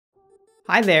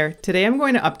Hi there, today I'm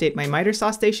going to update my miter saw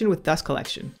station with dust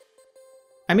collection.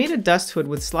 I made a dust hood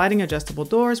with sliding adjustable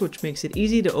doors which makes it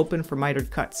easy to open for mitered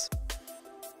cuts.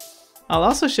 I'll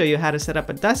also show you how to set up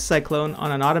a dust cyclone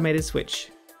on an automated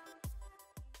switch.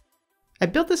 I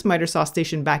built this miter saw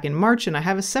station back in March and I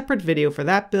have a separate video for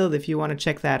that build if you want to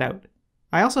check that out.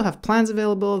 I also have plans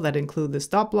available that include the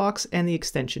stop blocks and the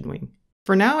extension wing.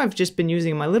 For now I've just been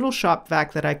using my little shop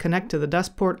vac that I connect to the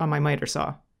dust port on my miter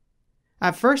saw.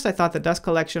 At first I thought the dust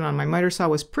collection on my miter saw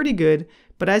was pretty good,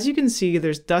 but as you can see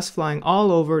there's dust flying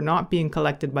all over not being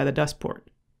collected by the dust port.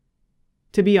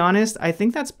 To be honest, I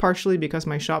think that's partially because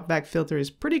my shop vac filter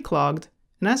is pretty clogged,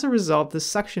 and as a result the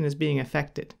suction is being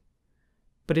affected.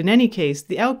 But in any case,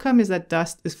 the outcome is that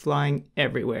dust is flying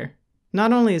everywhere.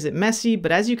 Not only is it messy,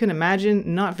 but as you can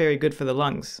imagine, not very good for the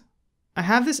lungs. I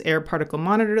have this air particle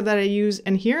monitor that I use,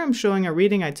 and here I'm showing a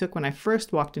reading I took when I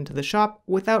first walked into the shop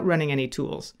without running any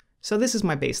tools. So this is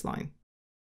my baseline.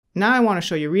 Now I want to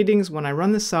show you readings when I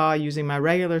run the saw using my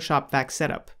regular shop vac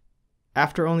setup.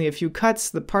 After only a few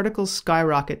cuts, the particles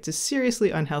skyrocket to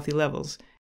seriously unhealthy levels.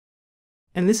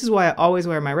 And this is why I always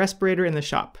wear my respirator in the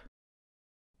shop.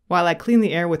 While I clean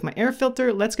the air with my air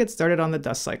filter, let's get started on the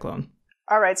dust cyclone.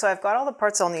 Alright, so I've got all the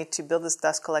parts I'll need to build this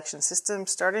dust collection system,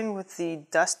 starting with the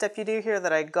dust deputy here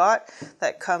that I got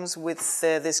that comes with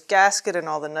this gasket and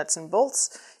all the nuts and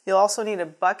bolts. You'll also need a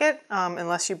bucket,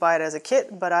 unless you buy it as a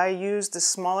kit, but I used a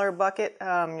smaller bucket.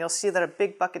 You'll see that a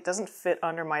big bucket doesn't fit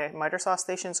under my miter saw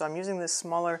station, so I'm using this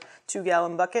smaller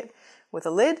 2-gallon bucket with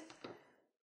a lid.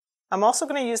 I'm also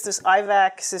going to use this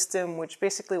iVac system, which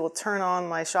basically will turn on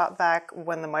my shop vac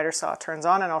when the miter saw turns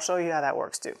on, and I'll show you how that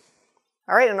works too.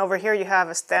 Alright, and over here you have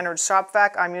a standard shop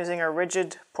vac. I'm using a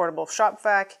rigid portable shop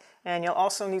vac, and you'll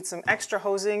also need some extra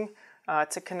hosing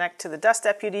to connect to the dust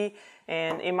deputy,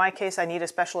 and in my case I need a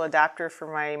special adapter for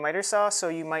my miter saw, so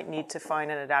you might need to find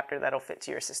an adapter that'll fit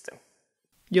to your system.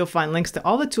 You'll find links to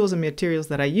all the tools and materials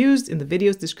that I used in the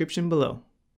video's description below.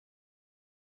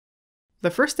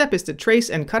 The first step is to trace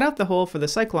and cut out the hole for the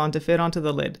Cyclone to fit onto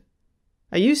the lid.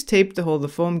 I used tape to hold the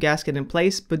foam gasket in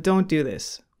place, but don't do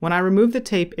this. When I removed the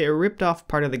tape, it ripped off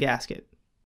part of the gasket.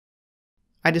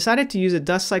 I decided to use a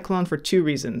dust cyclone for two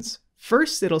reasons.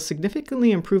 First, it'll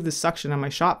significantly improve the suction on my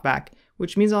shop vac,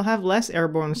 which means I'll have less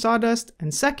airborne sawdust,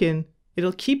 and second,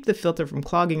 it'll keep the filter from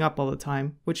clogging up all the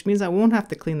time, which means I won't have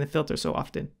to clean the filter so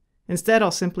often. Instead, I'll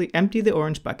simply empty the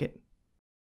orange bucket.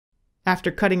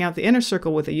 After cutting out the inner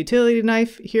circle with a utility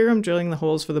knife, here I'm drilling the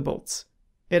holes for the bolts.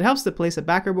 It helps to place a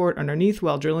backer board underneath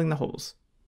while drilling the holes.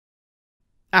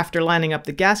 After lining up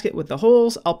the gasket with the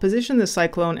holes, I'll position the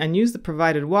Cyclone and use the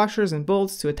provided washers and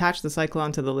bolts to attach the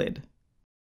Cyclone to the lid.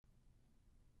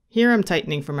 Here I'm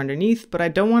tightening from underneath, but I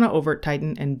don't want to over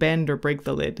tighten and bend or break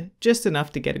the lid, just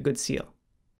enough to get a good seal.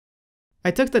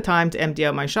 I took the time to empty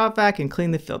out my shop vac and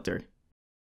clean the filter.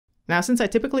 Now since I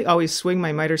typically always swing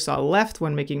my miter saw left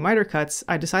when making miter cuts,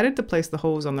 I decided to place the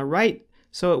hose on the right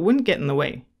so it wouldn't get in the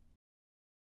way.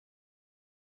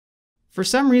 For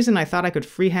some reason I thought I could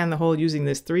freehand the hole using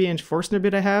this 3-inch Forstner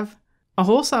bit I have. A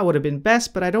hole saw would have been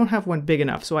best, but I don't have one big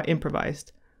enough, so I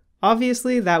improvised.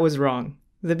 Obviously that was wrong.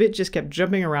 The bit just kept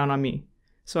jumping around on me.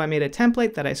 So I made a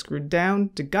template that I screwed down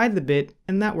to guide the bit,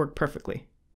 and that worked perfectly.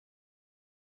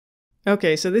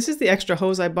 Okay, so this is the extra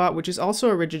hose I bought, which is also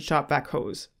a rigid shop vac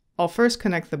hose. I'll first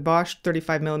connect the Bosch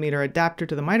 35mm adapter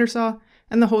to the miter saw,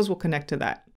 and the hose will connect to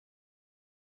that.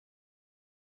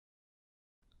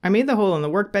 I made the hole in the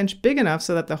workbench big enough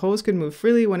so that the hose can move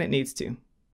freely when it needs to.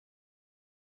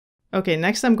 Okay,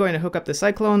 next I'm going to hook up the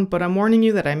Cyclone, but I'm warning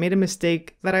you that I made a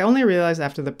mistake that I only realized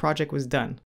after the project was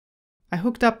done. I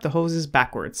hooked up the hoses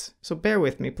backwards, so bear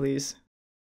with me please.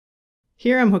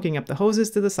 Here I'm hooking up the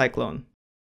hoses to the Cyclone.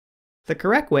 The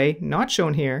correct way, not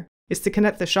shown here, is to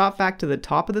connect the shop vac to the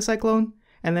top of the Cyclone,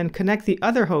 and then connect the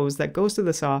other hose that goes to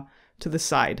the saw to the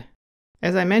side.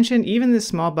 As I mentioned, even this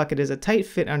small bucket is a tight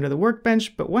fit under the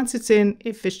workbench, but once it's in,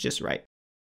 it fits just right.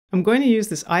 I'm going to use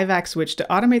this iVac switch to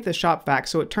automate the shop vac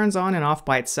so it turns on and off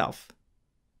by itself.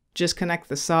 Just connect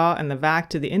the saw and the vac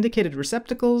to the indicated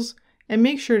receptacles, and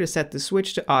make sure to set the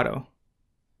switch to auto.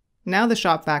 Now the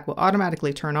shop vac will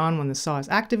automatically turn on when the saw is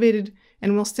activated,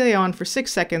 and will stay on for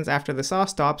 6 seconds after the saw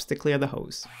stops to clear the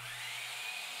hose.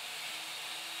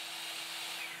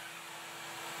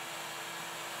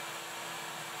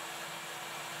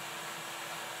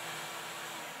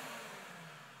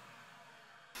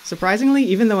 Surprisingly,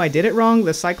 even though I did it wrong,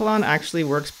 the Cyclone actually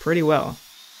works pretty well.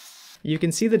 You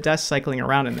can see the dust cycling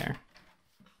around in there.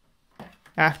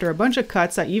 After a bunch of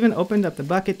cuts, I even opened up the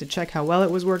bucket to check how well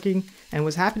it was working, and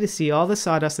was happy to see all the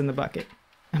sawdust in the bucket.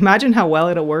 Imagine how well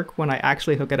it'll work when I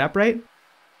actually hook it up right.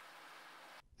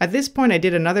 At this point I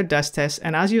did another dust test,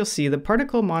 and as you'll see, the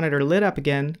particle monitor lit up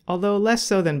again, although less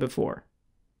so than before.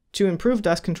 To improve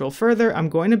dust control further, I'm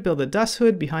going to build a dust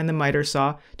hood behind the miter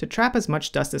saw to trap as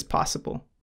much dust as possible.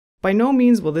 By no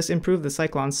means will this improve the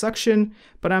Cyclone suction,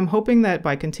 but I'm hoping that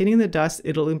by containing the dust,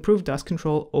 it'll improve dust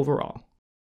control overall.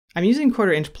 I'm using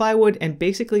 1/4 inch plywood and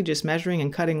basically just measuring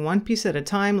and cutting one piece at a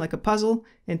time like a puzzle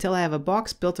until I have a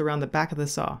box built around the back of the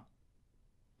saw.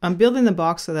 I'm building the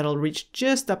box so that it'll reach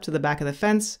just up to the back of the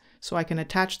fence so I can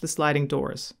attach the sliding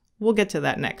doors. We'll get to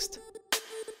that next.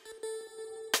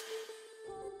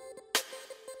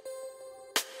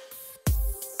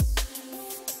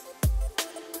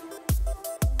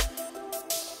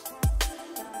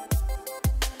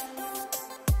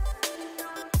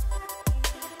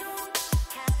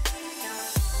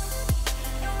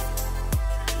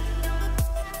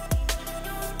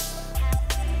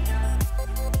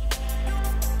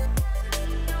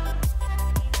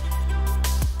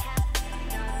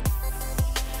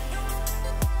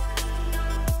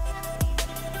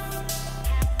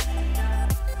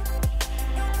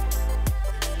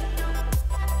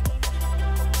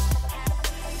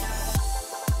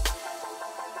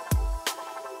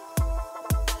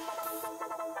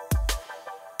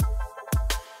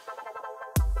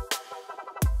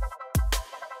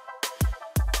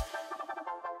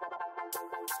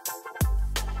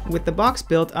 With the box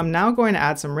built, I'm now going to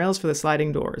add some rails for the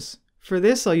sliding doors. For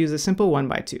this, I'll use a simple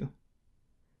 1x2.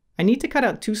 I need to cut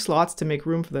out 2 slots to make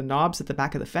room for the knobs at the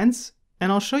back of the fence,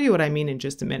 and I'll show you what I mean in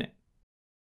just a minute.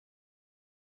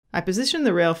 I positioned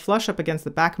the rail flush up against the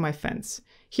back of my fence.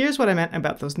 Here's what I meant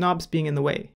about those knobs being in the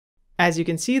way. As you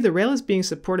can see, the rail is being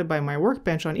supported by my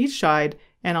workbench on each side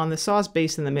and on the saw's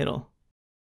base in the middle.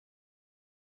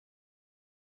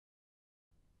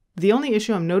 The only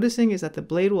issue I'm noticing is that the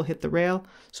blade will hit the rail,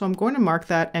 so I'm going to mark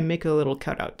that and make a little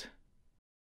cutout.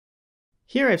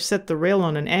 Here I've set the rail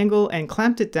on an angle and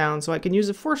clamped it down so I can use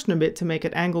a Forstner bit to make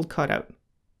an angled cutout.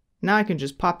 Now I can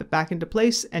just pop it back into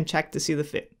place and check to see the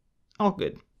fit. All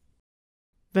good.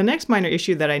 The next minor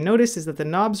issue that I noticed is that the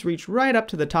knobs reach right up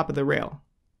to the top of the rail.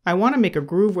 I want to make a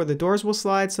groove where the doors will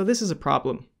slide, so this is a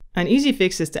problem. An easy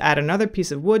fix is to add another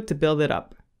piece of wood to build it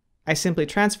up. I simply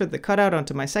transferred the cutout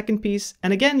onto my second piece,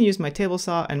 and again used my table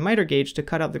saw and miter gauge to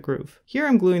cut out the groove. Here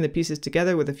I'm gluing the pieces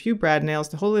together with a few brad nails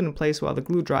to hold it in place while the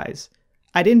glue dries.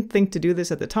 I didn't think to do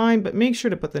this at the time, but make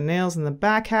sure to put the nails in the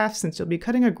back half since you'll be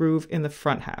cutting a groove in the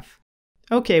front half.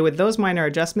 Okay, with those minor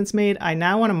adjustments made, I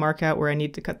now want to mark out where I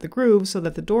need to cut the groove so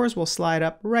that the doors will slide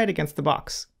up right against the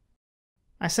box.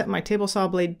 I set my table saw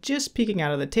blade just peeking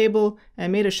out of the table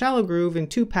and made a shallow groove in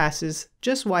 2 passes,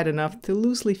 just wide enough to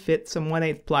loosely fit some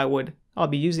 1/8 plywood I'll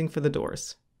be using for the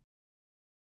doors.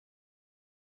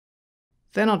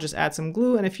 Then I'll just add some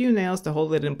glue and a few nails to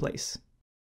hold it in place.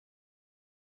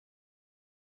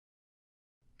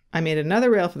 I made another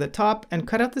rail for the top and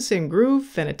cut out the same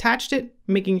groove, then attached it,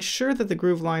 making sure that the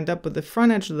groove lined up with the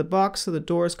front edge of the box so the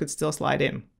doors could still slide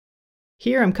in.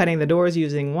 Here I'm cutting the doors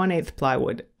using 1/8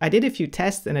 plywood. I did a few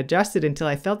tests and adjusted until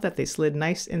I felt that they slid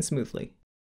nice and smoothly.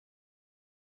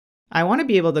 I want to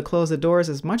be able to close the doors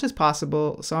as much as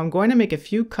possible, so I'm going to make a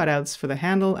few cutouts for the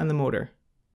handle and the motor.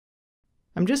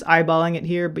 I'm just eyeballing it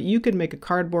here, but you could make a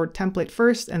cardboard template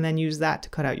first and then use that to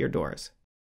cut out your doors.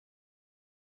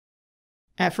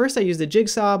 At first I used a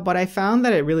jigsaw, but I found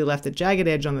that it really left a jagged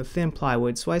edge on the thin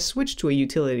plywood, so I switched to a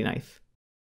utility knife.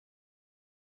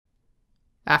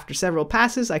 After several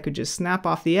passes, I could just snap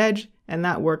off the edge, and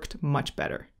that worked much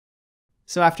better.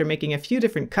 So after making a few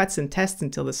different cuts and tests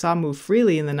until the saw moved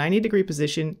freely in the 90-degree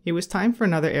position, it was time for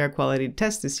another air quality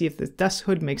test to see if the dust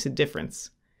hood makes a difference.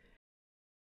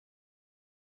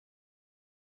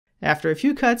 After a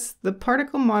few cuts, the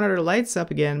particle monitor lights up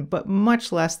again, but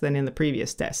much less than in the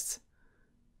previous tests.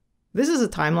 This is a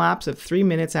time lapse of 3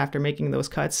 minutes after making those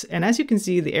cuts, and as you can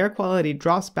see, the air quality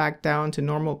drops back down to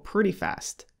normal pretty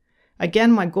fast.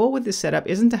 Again, my goal with this setup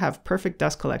isn't to have perfect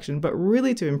dust collection, but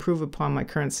really to improve upon my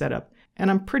current setup, and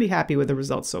I'm pretty happy with the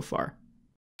results so far.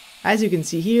 As you can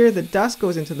see here, the dust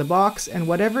goes into the box, and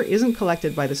whatever isn't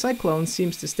collected by the Cyclone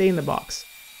seems to stay in the box,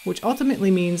 which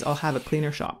ultimately means I'll have a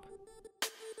cleaner shop.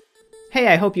 Hey,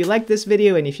 I hope you liked this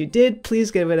video, and if you did, please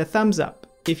give it a thumbs up.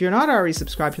 If you're not already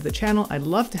subscribed to the channel, I'd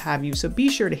love to have you, so be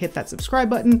sure to hit that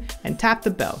subscribe button and tap the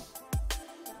bell.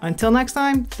 Until next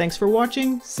time, thanks for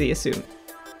watching, see you soon.